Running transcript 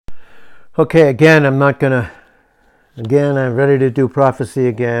Okay, I'm ready to do prophecy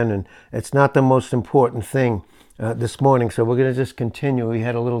again, and it's not the most important thing this morning, so we're going to just continue. We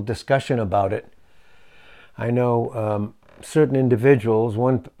had a little discussion about it. I know certain individuals,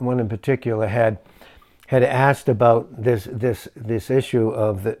 one in particular, had asked about this issue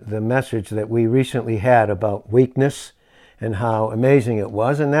of the message that we recently had about weakness and how amazing it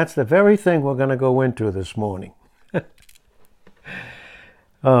was, and that's the very thing we're going to go into this morning.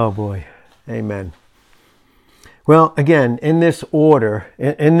 Oh boy, amen. Well, again, in this order,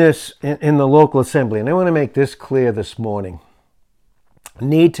 in the local assembly, and I want to make this clear this morning.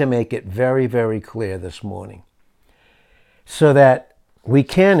 Need to make it very, very clear this morning, so that we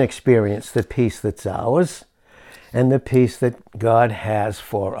can experience the peace that's ours and the peace that God has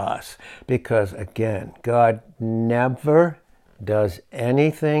for us. Because again, God never does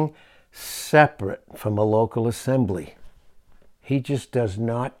anything separate from a local assembly. He just does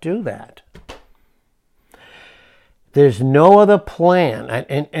not do that. There's no other plan.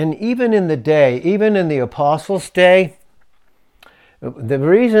 And even in the apostles' day, the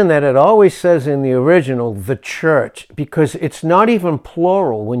reason that it always says in the original, the church, because it's not even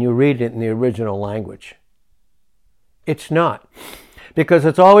plural when you read it in the original language. It's not. Because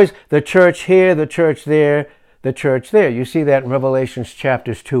it's always the church here, the church there, the church there. You see that in Revelations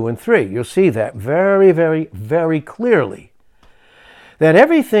chapters 2 and 3. You'll see that very, very, very clearly. That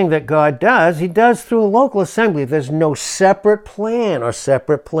everything that God does, He does through a local assembly. There's no separate plan or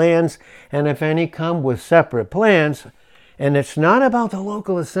separate plans. And if any come with separate plans, and it's not about the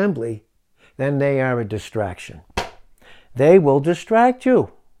local assembly, then they are a distraction. They will distract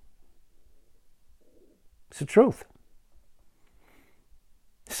you. It's the truth.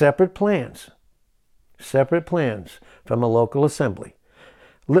 Separate plans from a local assembly.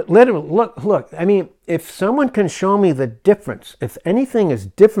 Literally, look, I mean, if someone can show me the difference, if anything is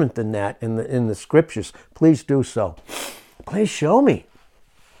different than that in the scriptures, please do so. Please show me.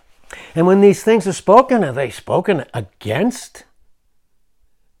 And when these things are spoken, are they spoken against?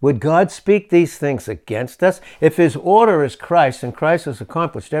 Would God speak these things against us? If His order is Christ, and Christ has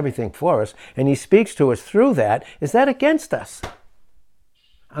accomplished everything for us, and He speaks to us through that, is that against us?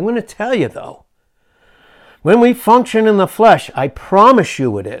 I'm going to tell you, though. When we function in the flesh, I promise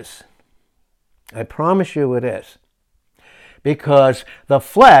you it is. I promise you it is. Because the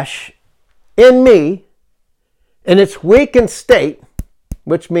flesh in me, in its weakened state,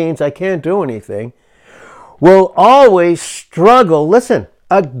 which means I can't do anything, will always struggle, listen,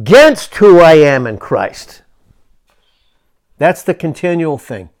 against who I am in Christ. That's the continual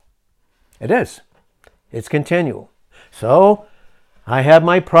thing. It is. It's continual. So, I have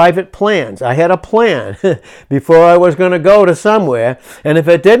my private plans. I had a plan before I was going to go to somewhere. And if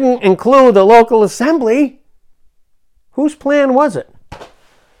it didn't include the local assembly, whose plan was it?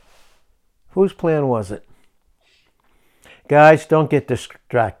 Whose plan was it? Guys, don't get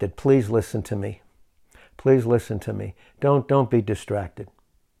distracted. Please listen to me. Please listen to me. Don't be distracted.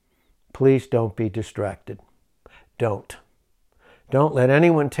 Please don't be distracted. Don't. Don't let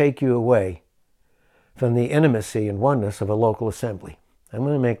anyone take you away from the intimacy and oneness of a local assembly. I'm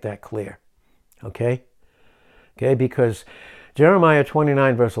going to make that clear. Okay? Okay, because Jeremiah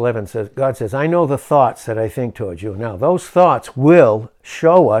 29 verse 11 says, God says, I know the thoughts that I think towards you. Now, those thoughts will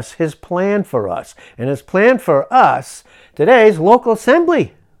show us His plan for us. And His plan for us today is local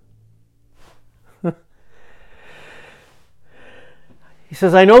assembly. He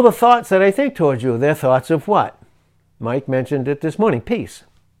says, I know the thoughts that I think towards you. They're thoughts of what? Mike mentioned it this morning. Peace.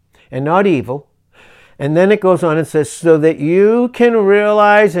 And not evil. And then it goes on and says, so that you can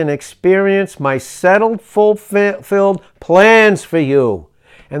realize and experience my settled, fulfilled plans for you.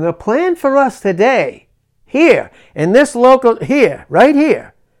 And the plan for us today, here, in this local, here, right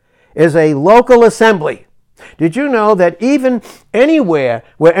here, is a local assembly. Did you know that even anywhere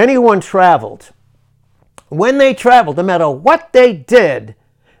where anyone traveled, when they traveled, no matter what they did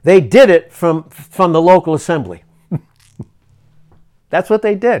it from the local assembly. That's what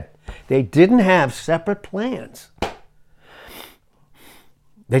they did. They didn't have separate plans.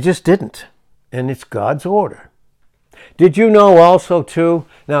 They just didn't. And it's God's order. Did you know also too,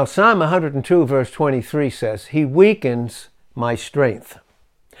 now Psalm 102 verse 23 says, He weakens my strength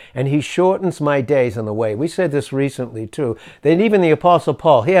and He shortens my days on the way. We said this recently too, that even the Apostle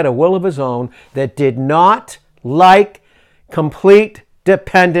Paul, he had a will of his own that did not like complete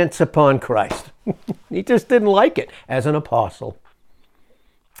dependence upon Christ. He just didn't like it as an apostle.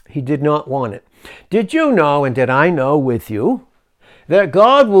 He did not want it. Did you know, and did I know with you, that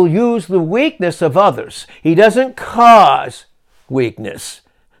God will use the weakness of others? He doesn't cause weakness.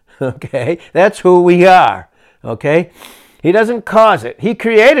 Okay? That's who we are. Okay? He doesn't cause it. He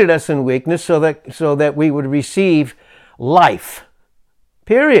created us in weakness so that we would receive life.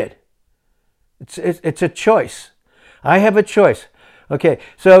 Period. It's a choice. I have a choice. Okay,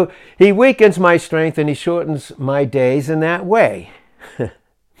 so he weakens my strength and he shortens my days in that way.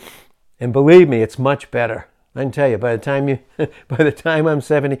 And believe me, it's much better. I can tell you, by the time I'm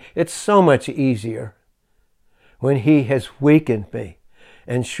 70, it's so much easier when he has weakened me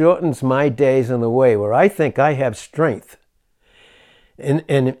and shortens my days in the way where I think I have strength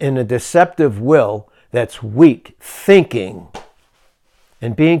in a deceptive will that's weak, thinking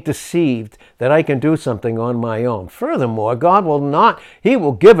and being deceived that I can do something on my own. Furthermore, God will not, he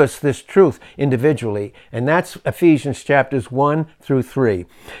will give us this truth individually, and that's Ephesians chapters 1 through 3.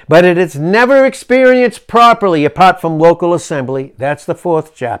 But it is never experienced properly apart from local assembly. That's the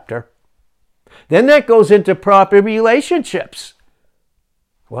 4th chapter. Then that goes into proper relationships.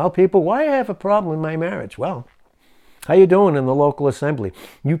 Well, people, why I have a problem in my marriage? Well, how you doing in the local assembly?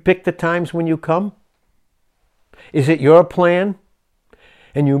 You pick the times when you come? Is it your plan?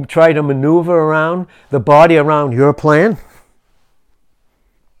 And you try to maneuver around the body around your plan?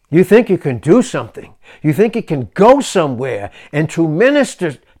 You think you can do something. You think you can go somewhere and to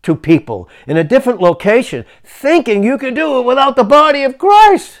minister to people in a different location, thinking you can do it without the body of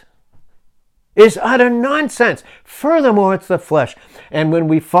Christ, is utter nonsense. Furthermore, it's the flesh. And when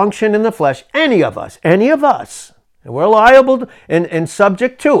we function in the flesh, any of us, and we're liable and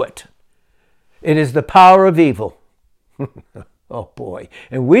subject to it, it is the power of evil. Oh boy.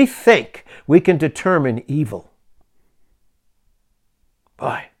 And we think we can determine evil.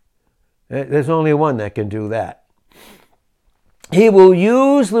 Boy, there's only one that can do that. He will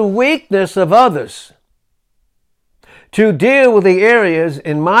use the weakness of others to deal with the areas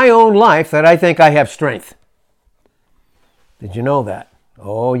in my own life that I think I have strength. Did you know that?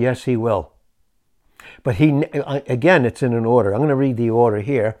 Oh, yes, he will. But again, it's in an order. I'm going to read the order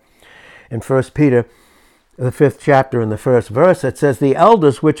here in 1 Peter, the 5th chapter and the 1st verse. It says, "The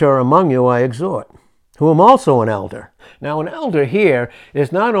elders which are among you I exhort, who am also an elder." Now, an elder here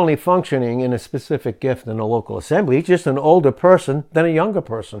is not only functioning in a specific gift in a local assembly, he's just an older person than a younger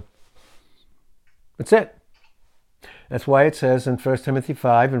person. That's it. That's why it says in 1 Timothy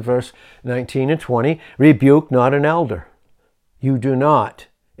 5 and verse 19 and 20, "Rebuke not an elder." You do not,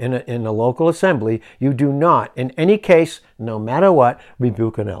 in a local assembly, you do not, in any case, no matter what,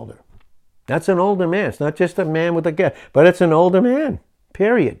 rebuke an elder. That's an older man. It's not just a man with a gift, but it's an older man,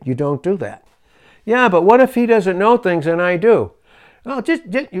 period. You don't do that. Yeah, but what if he doesn't know things and I do? Well,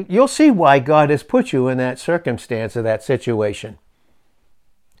 you'll see why God has put you in that circumstance or that situation.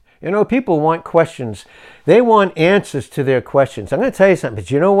 You know, people want questions. They want answers to their questions. I'm going to tell you something, but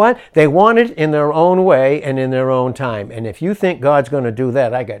you know what? They want it in their own way and in their own time. And if you think God's going to do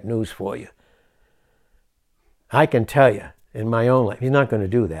that, I got news for you. I can tell you in my own life, he's not going to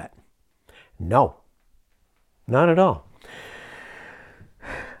do that. No, not at all.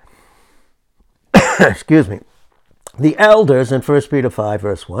 Excuse me. The elders in 1 Peter 5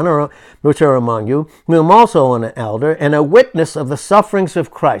 verse 1, which are among you, whom also an elder and a witness of the sufferings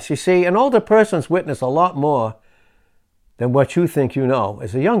of Christ. You see, an older person's witness a lot more than what you think you know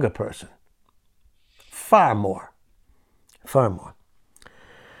as a younger person. Far more. Far more.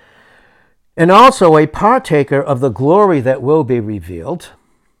 And also a partaker of the glory that will be revealed.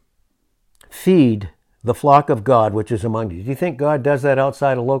 Feed the flock of God which is among you. Do you think God does that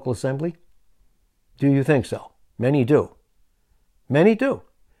outside a local assembly? Do you think so? Many do. Many do.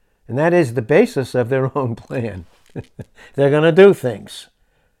 And that is the basis of their own plan. They're going to do things,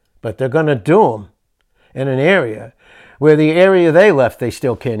 but they're going to do them in an area where the area they left, they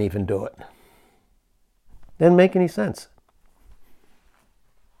still can't even do it. Doesn't make any sense.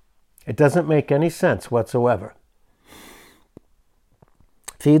 It doesn't make any sense whatsoever.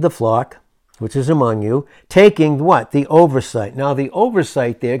 Feed the flock which is among you, taking what? The oversight. Now the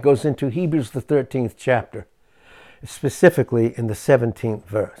oversight there goes into Hebrews the 13th chapter, specifically in the 17th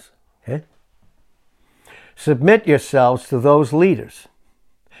verse. Okay? Submit yourselves to those leaders.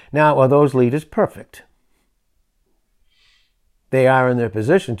 Now, are those leaders perfect? They are in their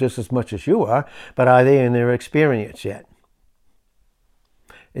position just as much as you are, but are they in their experience yet?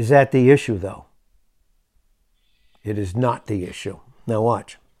 Is that the issue, though? It is not the issue. Now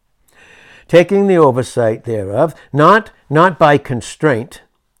watch. Taking the oversight thereof, not by constraint.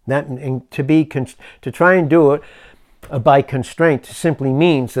 To try and do it by constraint simply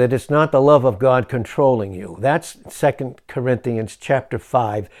means that it's not the love of God controlling you. That's 2 Corinthians chapter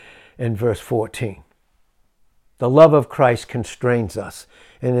 5 and verse 14. The love of Christ constrains us.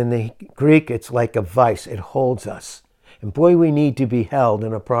 And in the Greek, it's like a vice. It holds us. And boy, we need to be held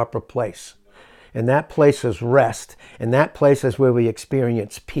in a proper place. And that place is rest. And that place is where we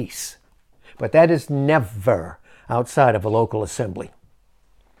experience peace. But that is never outside of a local assembly.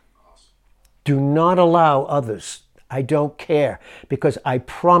 Do not allow others. I don't care, because I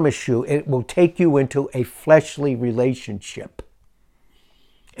promise you it will take you into a fleshly relationship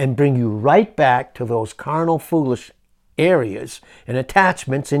and bring you right back to those carnal, foolish areas and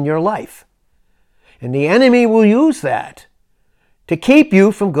attachments in your life. And the enemy will use that to keep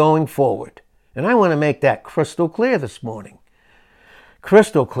you from going forward. And I want to make that crystal clear this morning.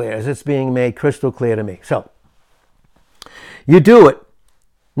 Crystal clear, as it's being made crystal clear to me. So, you do it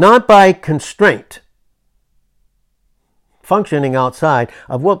not by constraint, functioning outside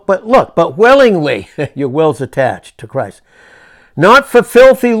of what, but willingly, your will's attached to Christ. Not for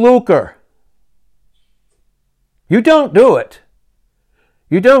filthy lucre. You don't do it.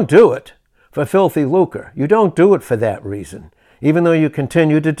 You don't do it for filthy lucre. You don't do it for that reason, even though you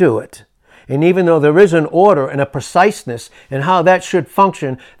continue to do it. And even though there is an order and a preciseness in how that should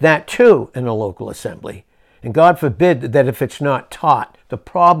function, that too in a local assembly. And God forbid that if it's not taught, the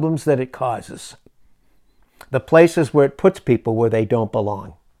problems that it causes, the places where it puts people where they don't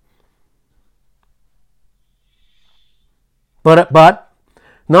belong. But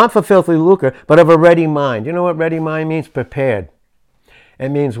not for filthy lucre, but of a ready mind. You know what ready mind means? Prepared. It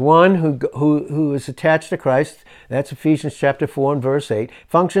means one who is attached to Christ. That's Ephesians chapter 4 and verse 8.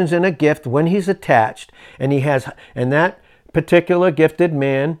 Functions in a gift when he's attached, and that particular gifted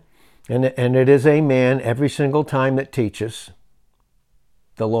man, and it is a man every single time that teaches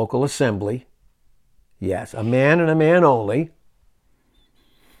the local assembly. Yes, a man and a man only.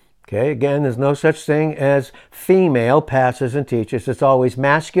 Okay, again, there's no such thing as female pastors and teachers. It's always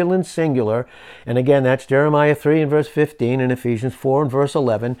masculine singular. And again, that's Jeremiah 3 and verse 15 and Ephesians 4 and verse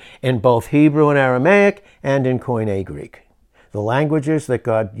 11 in both Hebrew and Aramaic and in Koine Greek. The languages that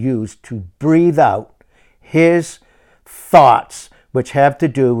God used to breathe out his thoughts, which have to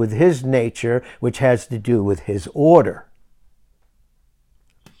do with his nature, which has to do with his order.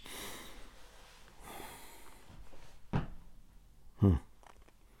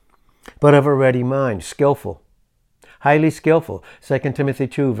 But of a ready mind, skillful, highly skillful. 2 Timothy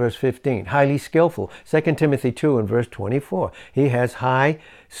 2, verse 15. Highly skillful. 2 Timothy 2 and verse 24. He has high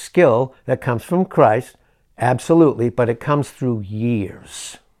skill that comes from Christ, absolutely, but it comes through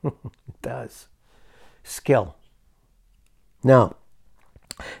years. It does. Skill. Now,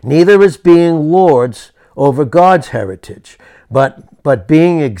 neither is being lords over God's heritage, but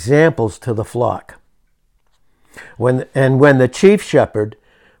being examples to the flock. When the chief shepherd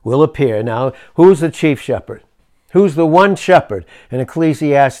will appear. Now, who's the chief shepherd? Who's the one shepherd? In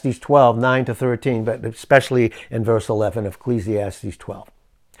Ecclesiastes 12, 9 to 13, but especially in verse 11 of Ecclesiastes 12.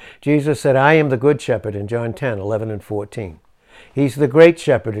 Jesus said, I am the good shepherd in John 10, 11 and 14. He's the great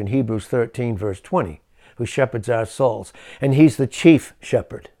shepherd in Hebrews 13, verse 20, who shepherds our souls. And he's the chief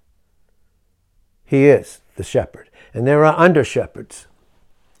shepherd. He is the shepherd. And there are under shepherds.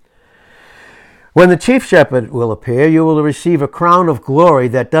 When the chief shepherd will appear, you will receive a crown of glory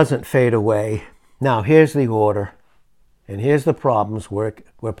that doesn't fade away. Now, here's the order, and here's the problems where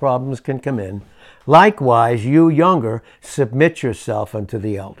problems can come in. Likewise, you younger, submit yourself unto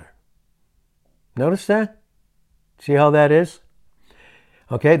the elder. Notice that? See how that is?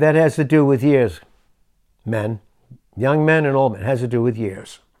 Okay, that has to do with years, men, young men and old men. It has to do with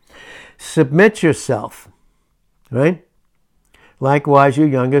years. Submit yourself, right? Likewise, you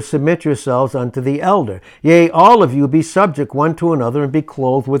younger, submit yourselves unto the elder. Yea, all of you be subject one to another and be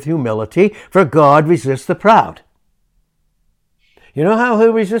clothed with humility, for God resists the proud. You know how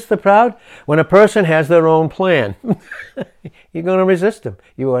he'll resist the proud? When a person has their own plan. You're going to resist them.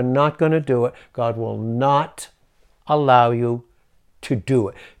 You are not going to do it. God will not allow you to do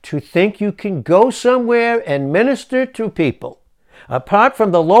it. To think you can go somewhere and minister to people, apart from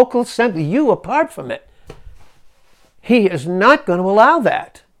the local assembly, you apart from it. He is not going to allow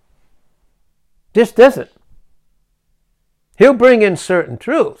that. Just doesn't. He'll bring in certain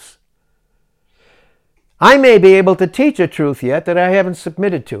truths. I may be able to teach a truth yet that I haven't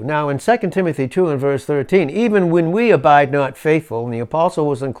submitted to. Now, in 2 Timothy 2 and verse 13, even when we abide not faithful, and the apostle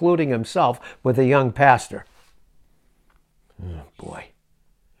was including himself with a young pastor. Oh, boy.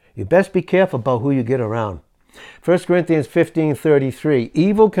 You best be careful about who you get around. 1 Corinthians 15:33,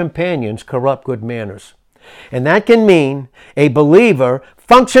 evil companions corrupt good manners. And that can mean a believer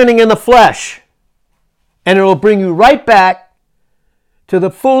functioning in the flesh. And it will bring you right back to the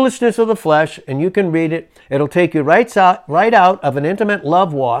foolishness of the flesh. And you can read it. It'll take you right out of an intimate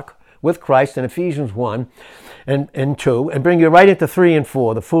love walk with Christ in Ephesians 1 and 2. And bring you right into 3 and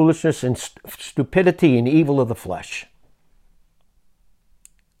 4. The foolishness and stupidity and evil of the flesh.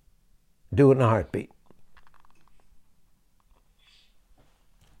 Do it in a heartbeat.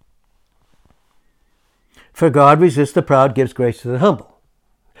 For God resists the proud, gives grace to the humble.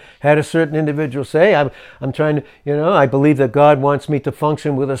 Had a certain individual say, I'm trying to, I believe that God wants me to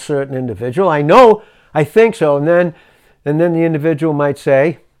function with a certain individual. I think so. And then the individual might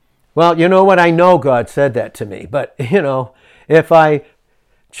say, well, you know what? I know God said that to me. But, if I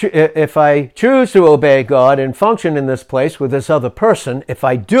choose to obey God and function in this place with this other person, if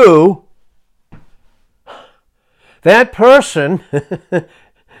I do, that person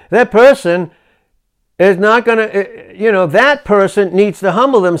is not going to, that person needs to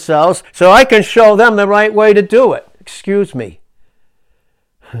humble themselves so I can show them the right way to do it. Excuse me.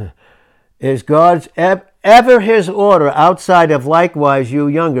 Is God's ever his order outside of likewise you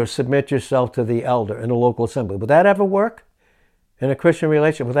younger submit yourself to the elder in a local assembly? Would that ever work? In a Christian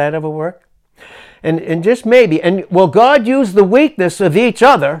relationship, would that ever work? And just maybe, and will God use the weakness of each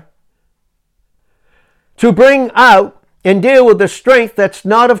other to bring out and deal with the strength that's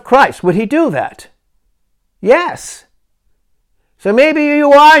not of Christ? Would he do that? Yes. So maybe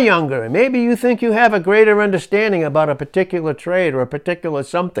you are younger, and maybe you think you have a greater understanding about a particular trade or a particular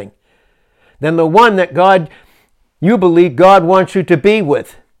something than the one that you believe God wants you to be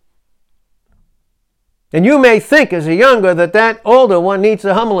with. And you may think as a younger that older one needs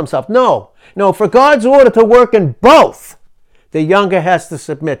to humble himself. No, for God's order to work in both, the younger has to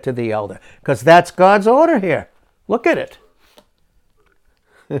submit to the elder, because that's God's order here. Look at it.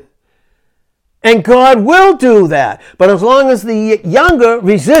 And God will do that. But as long as the younger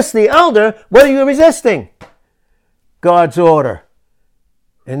resists the elder, what are you resisting? God's order.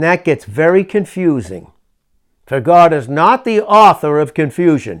 And that gets very confusing. For God is not the author of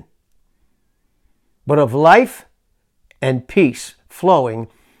confusion, but of life and peace flowing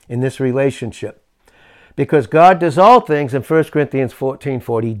in this relationship. Because God does all things in 1 Corinthians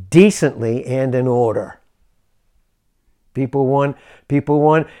 14:40 decently and in order. People want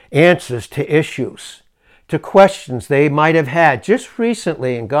answers to issues, to questions they might have had just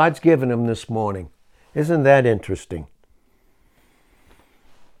recently, and God's given them this morning. Isn't that interesting?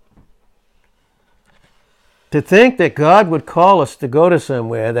 To think that God would call us to go to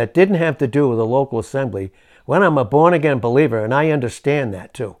somewhere that didn't have to do with a local assembly when I'm a born-again believer, and I understand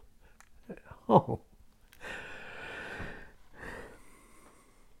that too. Oh.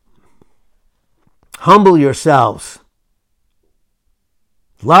 Humble yourselves.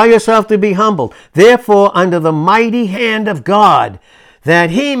 Allow yourself to be humbled. Therefore, under the mighty hand of God, that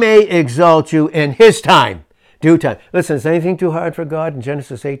he may exalt you in his time, due time. Listen, is anything too hard for God in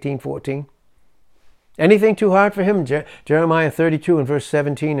Genesis 18:14? Anything too hard for him? Jeremiah 32 and verse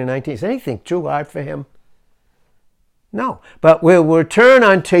 17 and 19. Is anything too hard for him? No. But we'll return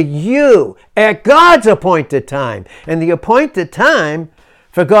unto you at God's appointed time. And the appointed time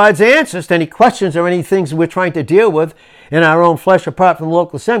for God's answers to any questions or any things we're trying to deal with in our own flesh apart from the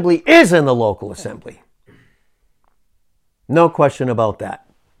local assembly is in the local assembly. No question about that.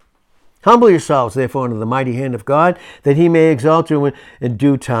 Humble yourselves, therefore, under the mighty hand of God, that he may exalt you in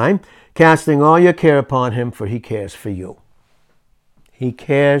due time, casting all your care upon him, for he cares for you. He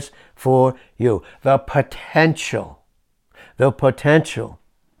cares for you. The potential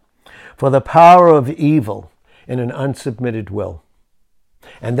for the power of evil in an unsubmitted will.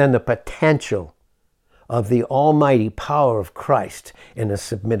 And then the potential of the almighty power of Christ in a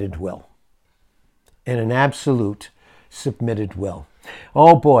submitted will. In an absolute submitted will.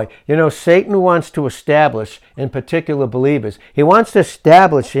 Oh boy, Satan wants to establish in particular believers, he wants to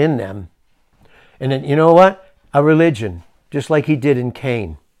establish in them, and then, you know what? A religion, just like he did in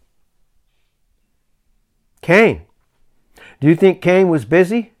Cain. Cain. Do you think Cain was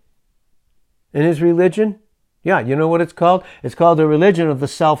busy in his religion? Yeah, you know what it's called? It's called the religion of the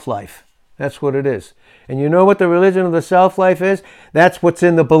self-life. That's what it is. And you know what the religion of the self-life is? That's what's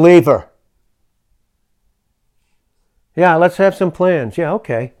in the believer. Yeah, let's have some plans. Yeah,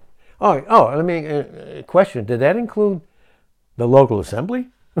 okay. Oh, let me question. Did that include the local assembly?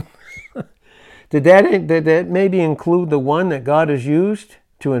 Did that maybe include the one that God has used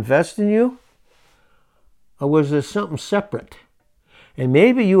to invest in you? Or was there something separate? And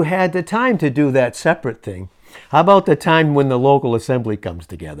maybe you had the time to do that separate thing. How about the time when the local assembly comes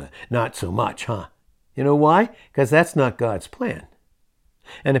together? Not so much, huh? You know why? Because that's not God's plan.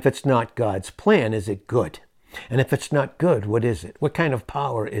 And if it's not God's plan, is it good? And if it's not good, what is it? What kind of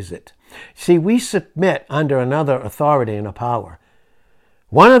power is it? See, we submit under another authority and a power.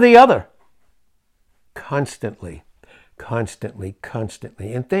 One or the other. Constantly.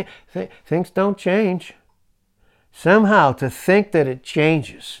 And things don't change. Somehow to think that it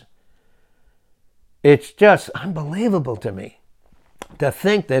changes, it's just unbelievable to me. To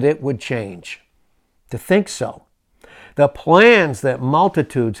think that it would change. To think so. The plans that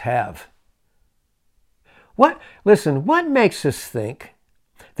multitudes have. What makes us think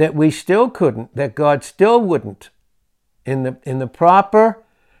that we still couldn't, that God still wouldn't, in the proper,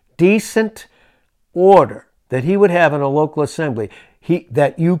 decent order that he would have in a local assembly,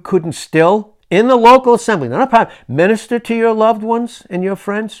 that you couldn't still, in the local assembly, not a problem, minister to your loved ones and your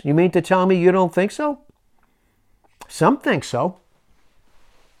friends? You mean to tell me you don't think so? Some think so.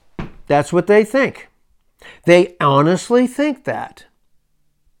 That's what they think. They honestly think that.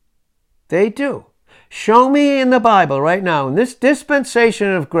 They do. Show me in the Bible right now, in this dispensation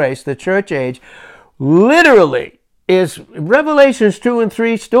of grace, the church age, literally, is Revelations 2 and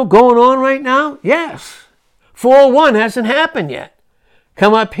 3 still going on right now? Yes. 4:1 hasn't happened yet.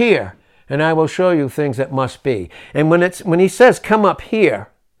 Come up here, and I will show you things that must be. And when he says, come up here,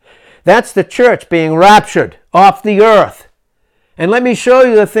 that's the church being raptured off the earth. And let me show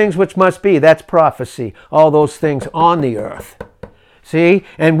you the things which must be. That's prophecy. All those things on the earth. See?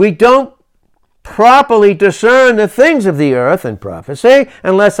 And we don't properly discern the things of the earth in prophecy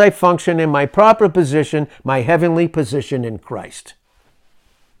unless I function in my proper position, my heavenly position in Christ.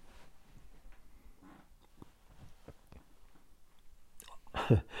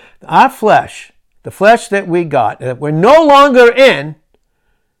 Our flesh, the flesh that we got, that we're no longer in,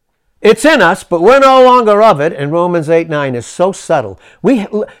 it's in us, but we're no longer of it, and Romans 8:9 is so subtle. We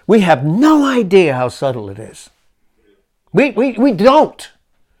have no idea how subtle it is. We don't.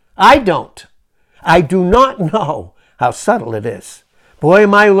 I don't. I do not know how subtle it is. Boy,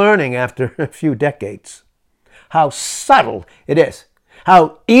 am I learning after a few decades how subtle it is.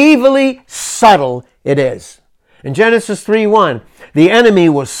 How evilly subtle it is. In Genesis 3:1, the enemy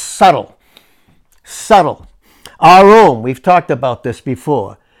was subtle. Subtle. Arum, we've talked about this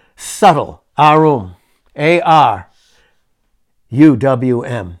before. Subtle. Arum. A-R-U-W-M.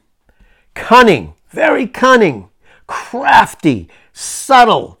 Cunning. Very cunning. Crafty.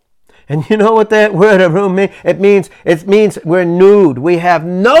 Subtle. And you know what that word arum means? It means we're nude. We have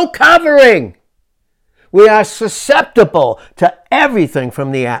no covering. We are susceptible to everything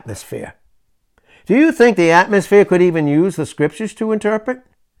from the atmosphere. Do you think the atmosphere could even use the scriptures to interpret?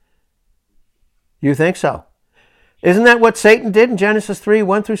 You think so? Isn't that what Satan did in Genesis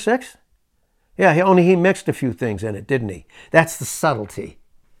 3:1-6? Yeah, only he mixed a few things in it, didn't he? That's the subtlety.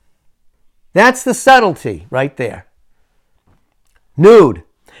 That's the subtlety right there. Nude.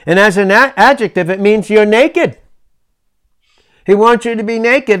 And as an adjective, it means you're naked. He wants you to be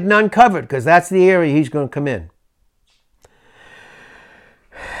naked and uncovered because that's the area he's going to come in.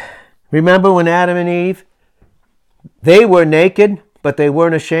 Remember when Adam and Eve, they were naked, but they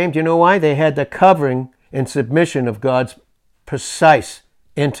weren't ashamed. You know why? They had the covering and submission of God's precise,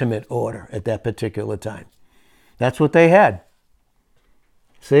 intimate order at that particular time. That's what they had.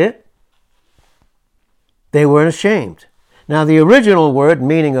 See it? They weren't ashamed. Now, the original word,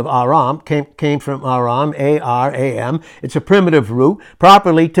 meaning of aram, came from aram, A-R-A-M. It's a primitive root,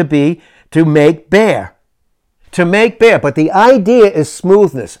 properly to make bare. To make bare. But the idea is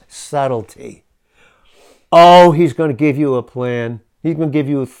smoothness, subtlety. Oh, he's going to give you a plan. He's going to give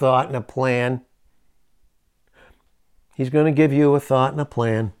you a thought and a plan. He's going to give you a thought and a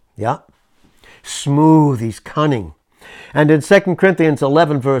plan. Yeah. Smooth. He's cunning. And in 2 Corinthians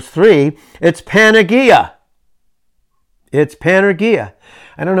 11, verse 3, it's panagia. It's panergia.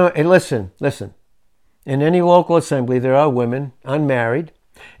 I don't know. Hey, listen. In any local assembly, there are women unmarried,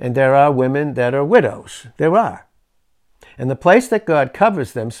 and there are women that are widows. There are. And the place that God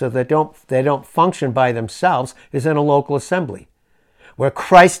covers them so that they don't function by themselves is in a local assembly, where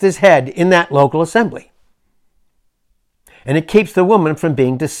Christ is head in that local assembly. And it keeps the woman from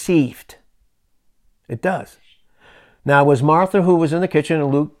being deceived. It does. Now, was Martha, who was in the kitchen in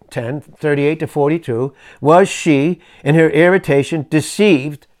Luke 10:38-42, was she, in her irritation,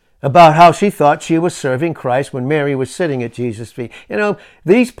 deceived about how she thought she was serving Christ when Mary was sitting at Jesus' feet? You know,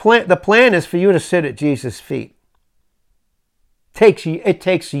 the plan is for you to sit at Jesus' feet. It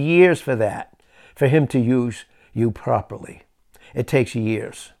takes years for that, for him to use you properly. It takes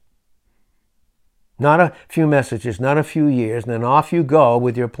years. Not a few messages, not a few years, and then off you go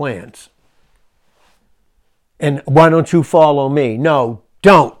with your plans. And why don't you follow me? No,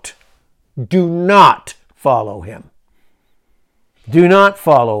 don't. Do not follow him. Do not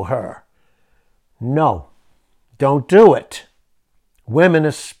follow her. No, don't do it. Women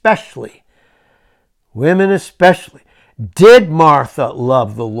especially. Women especially. Did Martha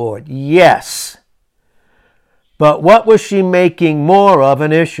love the Lord? Yes. But what was she making more of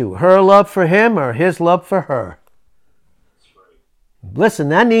an issue? Her love for him or his love for her? Listen,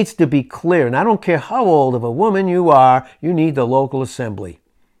 that needs to be clear. And I don't care how old of a woman you are, you need the local assembly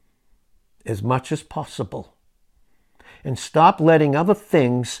as much as possible. And stop letting other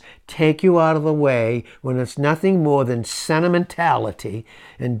things take you out of the way when it's nothing more than sentimentality.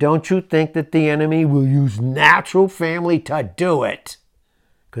 And don't you think that the enemy will use natural family to do it?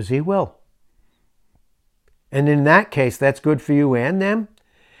 Because he will. And in that case, that's good for you and them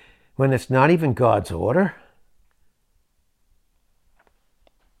when it's not even God's order.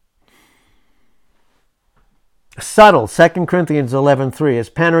 Subtle, 2 Corinthians 11:3 is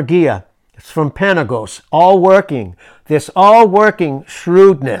panergia. It's from panagos, all working. This all working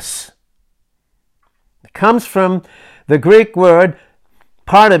shrewdness. It comes from the Greek word,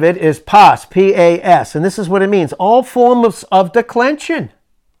 part of it is pas, P-A-S. And this is what it means. All forms of declension.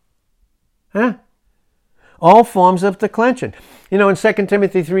 Huh? All forms of declension. You know, in 2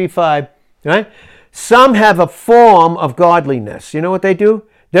 Timothy 3:5, right? Some have a form of godliness. You know what they do?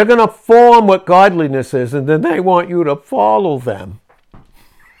 They're going to form what godliness is, and then they want you to follow them.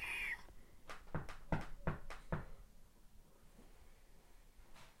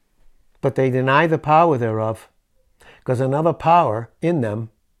 But they deny the power thereof, because another power in them,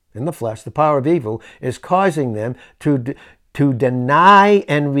 in the flesh, the power of evil, is causing them to deny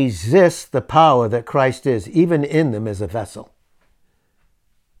and resist the power that Christ is, even in them as a vessel.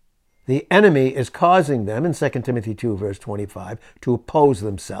 The enemy is causing them, in 2 Timothy 2, verse 25, to oppose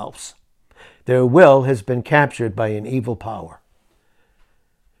themselves. Their will has been captured by an evil power.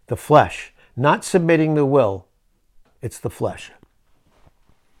 The flesh, not submitting the will, it's the flesh.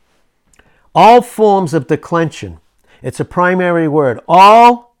 All forms of declension. It's a primary word.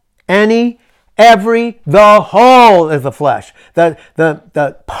 All, any, every, the whole is the flesh.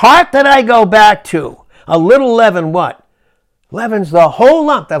 The part that I go back to, a little leaven, what? Leaven's the whole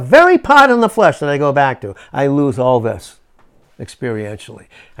lump, the very part in the flesh that I go back to. I lose all this experientially.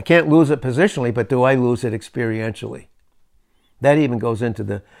 I can't lose it positionally, but do I lose it experientially? That even goes into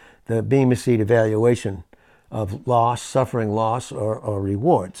the Bema Seat evaluation of loss, suffering loss, or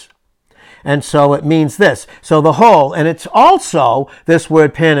rewards. And so it means this. So the whole, and it's also, this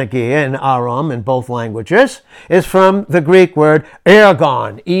word panagia in arum in both languages, is from the Greek word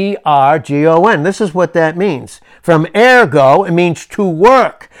ergon, E-R-G-O-N. This is what that means. From ergo, it means to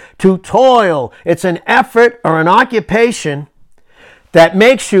work, to toil. It's an effort or an occupation that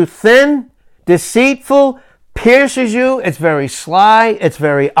makes you thin, deceitful, pierces you. It's very sly. It's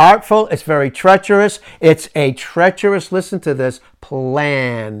very artful. It's very treacherous. It's a treacherous, listen to this,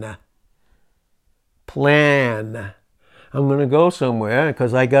 plan. Plan. I'm going to go somewhere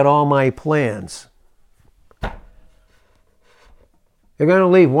because I got all my plans. You're going to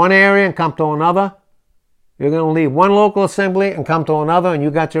leave one area and come to another. You're going to leave one local assembly and come to another, and you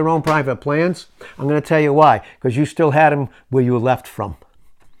got your own private plans. I'm going to tell you why. Because you still had them where you left from.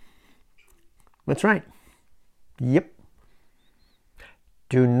 That's right. Yep.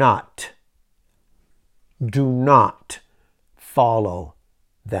 Do not follow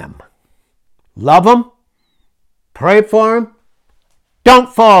them. Love them, pray for them,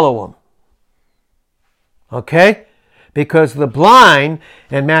 don't follow them. Okay? Because the blind,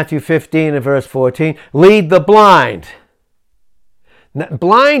 in Matthew 15 and verse 14, lead the blind.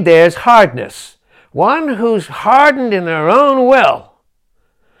 Blind there is hardness. One who's hardened in their own will,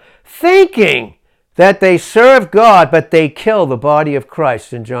 thinking that they serve God, but they kill the body of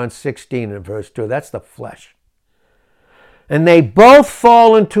Christ in John 16 and verse 2. That's the flesh. And they both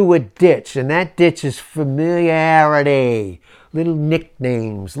fall into a ditch, and that ditch is familiarity, little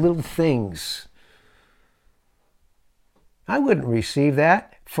nicknames, little things. I wouldn't receive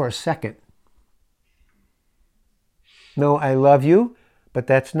that for a second. No, I love you, but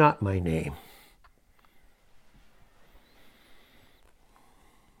that's not my name.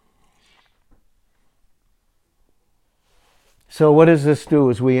 So what does this do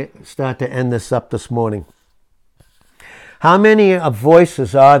as we start to end this up this morning? How many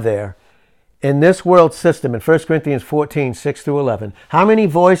voices are there in this world system in 1 Corinthians 14, 6 through 11? How many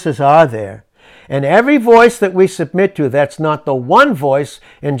voices are there? And every voice that we submit to, that's not the one voice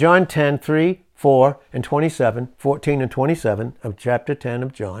in John 10, 3, 4, and 27, 14 and 27 of chapter 10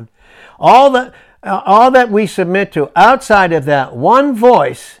 of John. All that we submit to outside of that one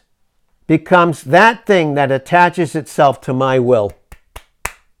voice becomes that thing that attaches itself to my will.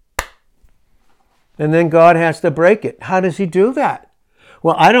 And then God has to break it. How does he do that?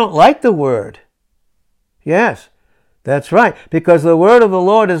 Well, I don't like the word. Yes, that's right. Because the word of the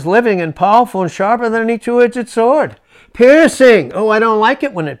Lord is living and powerful and sharper than any two-edged sword. Piercing. Oh, I don't like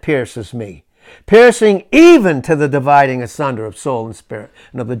it when it pierces me. Piercing even to the dividing asunder of soul and spirit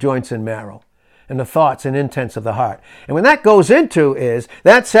and of the joints and marrow. and the thoughts and intents of the heart. And when that goes into is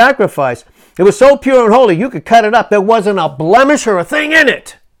that sacrifice, it was so pure and holy, you could cut it up. There wasn't a blemish or a thing in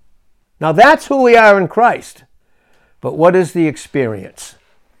it. Now that's who we are in Christ. But what is the experience?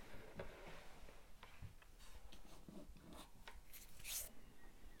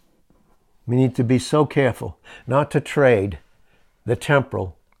 We need to be so careful not to trade the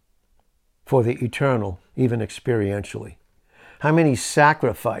temporal for the eternal, even experientially. How many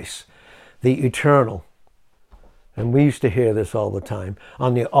sacrifice the eternal, and we used to hear this all the time,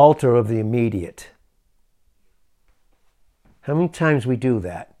 on the altar of the immediate? How many times we do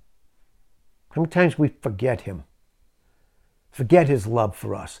that? How many times we forget him? Forget his love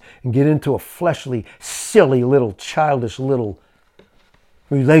for us and get into a fleshly, silly little, childish little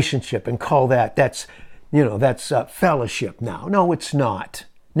relationship and call that's fellowship now. No, it's not.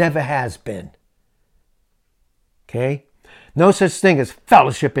 Never has been. Okay? No such thing as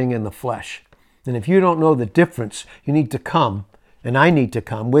fellowshipping in the flesh. And if you don't know the difference, you need to come, and I need to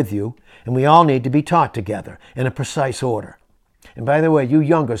come with you, and we all need to be taught together in a precise order. And by the way, you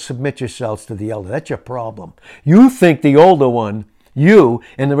younger, submit yourselves to the elder. That's your problem. You think the older one, you,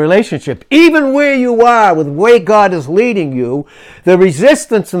 in the relationship, even where you are, with the way God is leading you, the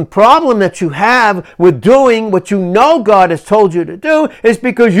resistance and problem that you have with doing what you know God has told you to do is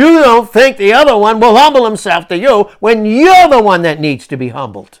because you don't think the other one will humble himself to you when you're the one that needs to be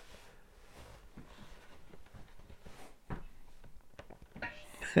humbled.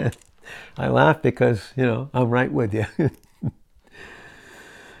 I laugh because, I'm right with you.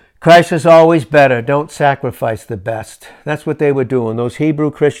 Christ is always better. Don't sacrifice the best. That's what they were doing. Those Hebrew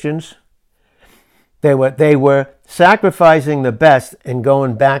Christians, they were sacrificing the best and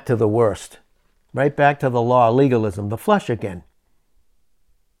going back to the worst. Right back to the law, legalism, the flesh again.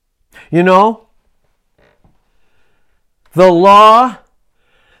 The law,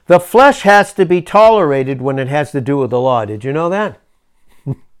 the flesh has to be tolerated when it has to do with the law. Did you know that?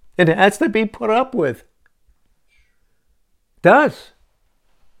 It has to be put up with. It does.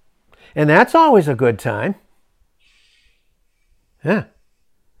 And that's always a good time. Yeah.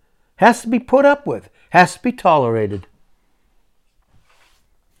 Has to be put up with. Has to be tolerated.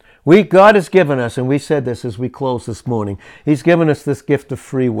 God has given us, and we said this as we closed this morning, he's given us this gift of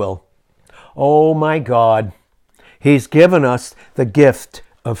free will. Oh my God. He's given us the gift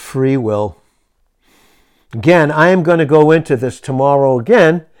of free will. Again, I am going to go into this tomorrow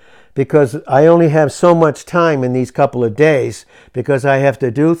again, because I only have so much time in these couple of days because I have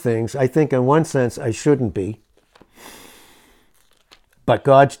to do things. I think in one sense I shouldn't be. But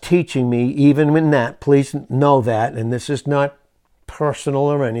God's teaching me even in that. Please know that. And this is not personal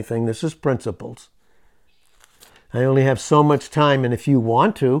or anything. This is principles. I only have so much time. And if you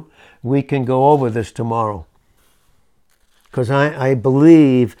want to, we can go over this tomorrow. Because I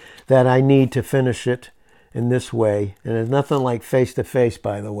believe that I need to finish it in this way. And there's nothing like face-to-face,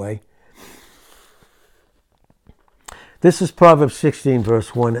 by the way. This is Proverbs 16,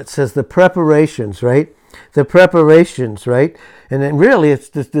 verse 1. It says the preparations, right? The preparations, right? And then really it's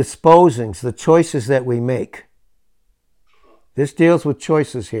the disposings, the choices that we make. This deals with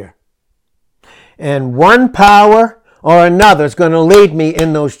choices here. And one power or another is going to lead me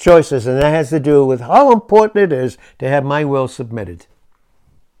in those choices. And that has to do with how important it is to have my will submitted.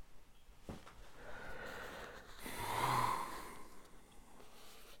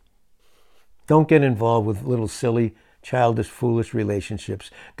 Don't get involved with little silly, childish, foolish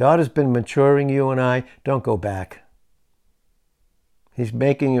relationships. God has been maturing you and I. Don't go back. He's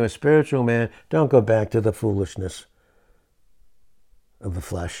making you a spiritual man. Don't go back to the foolishness of the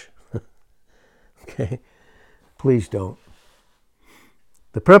flesh. Okay? Please don't.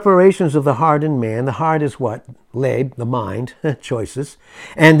 The preparations of the heart in man. The heart is what? Leb, the mind, choices.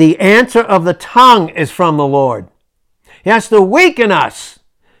 And the answer of the tongue is from the Lord. He has to weaken us.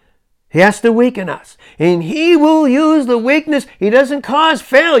 He has to weaken us. And he will use the weakness. He doesn't cause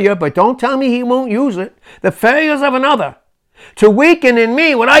failure, but don't tell me he won't use it. The failures of another to weaken in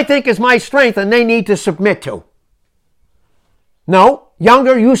me what I think is my strength and they need to submit to. No,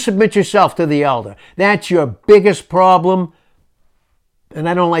 younger, you submit yourself to the elder. That's your biggest problem. And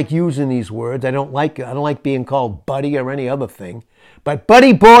I don't like using these words. I don't like being called buddy or any other thing. But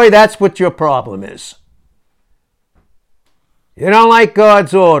buddy boy, that's what your problem is. You don't like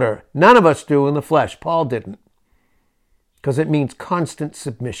God's order. None of us do in the flesh. Paul didn't. Because it means constant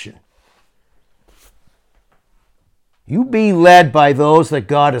submission. You be led by those that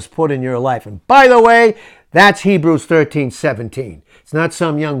God has put in your life. And by the way, that's Hebrews 13:17. It's not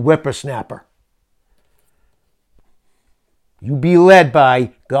some young whippersnapper. You be led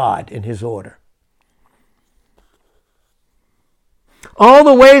by God in his order. All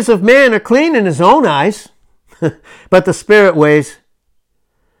the ways of man are clean in his own eyes, but the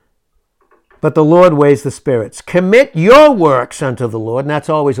Lord weighs the spirits. Commit your works unto the Lord, and that's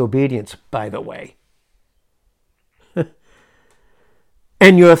always obedience, by the way.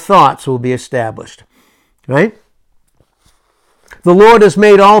 And your thoughts will be established. Right? The Lord has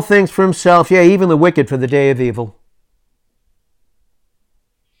made all things for himself, yea, even the wicked for the day of evil.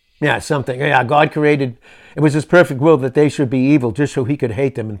 Yeah, something. Yeah, God created, it was his perfect will that they should be evil just so he could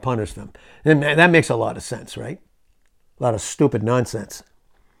hate them and punish them. And that makes a lot of sense, right? A lot of stupid nonsense.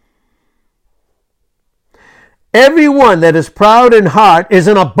 Everyone that is proud in heart is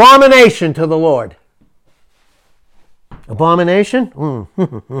an abomination to the Lord. Abomination?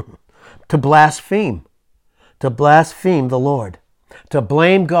 To blaspheme. To blaspheme the Lord. To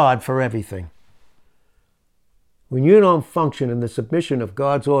blame God for everything. When you don't function in the submission of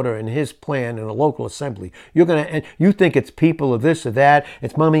God's order and his plan in a local assembly, you think it's people of this or that,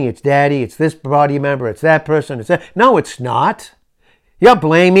 it's mommy, it's daddy, it's this body member, it's that person, it's that. No, it's not. You're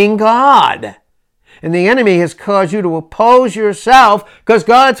blaming God. And the enemy has caused you to oppose yourself because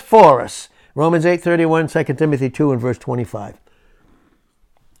God's for us. Romans 8:31, 2 Timothy 2 and verse 25.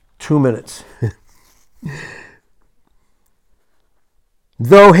 2 minutes.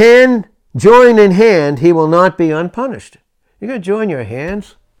 Though hand join in hand, he will not be unpunished. You're going to join your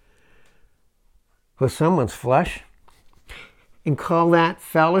hands with someone's flesh and call that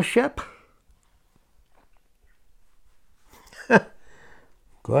fellowship?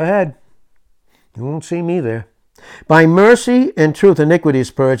 Go ahead. You won't see me there. By mercy and truth iniquity is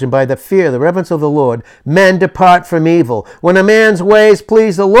purged, and by the fear, the reverence of the Lord, men depart from evil. When a man's ways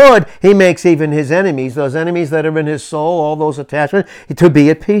please the Lord, he makes even his enemies, those enemies that are in his soul, all those attachments, to be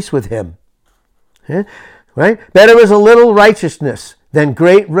at peace with him. Right? Better is a little righteousness than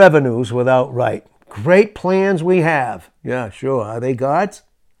great revenues without right. Great plans we have. Yeah, sure. Are they God's?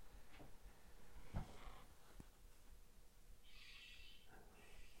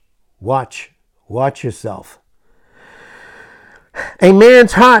 Watch yourself. A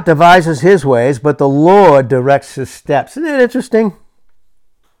man's heart devises his ways, but the Lord directs his steps. Isn't that interesting?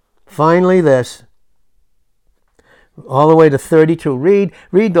 Finally, this. All the way to 32.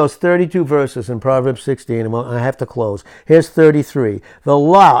 Read those 32 verses in Proverbs 16, and I have to close. Here's 33. The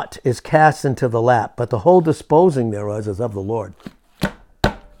lot is cast into the lap, but the whole disposing thereof is of the Lord.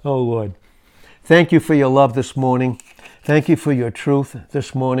 Oh, Lord. Thank you for your love this morning. Thank you for your truth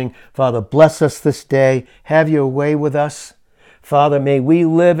this morning. Father, bless us this day. Have your way with us. Father, may we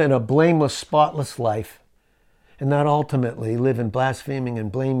live in a blameless, spotless life and not ultimately live in blaspheming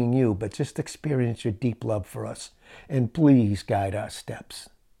and blaming you, but just experience your deep love for us. And please guide our steps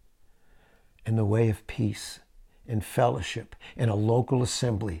in the way of peace, in fellowship, in a local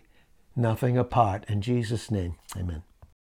assembly, nothing apart. In Jesus' name, amen.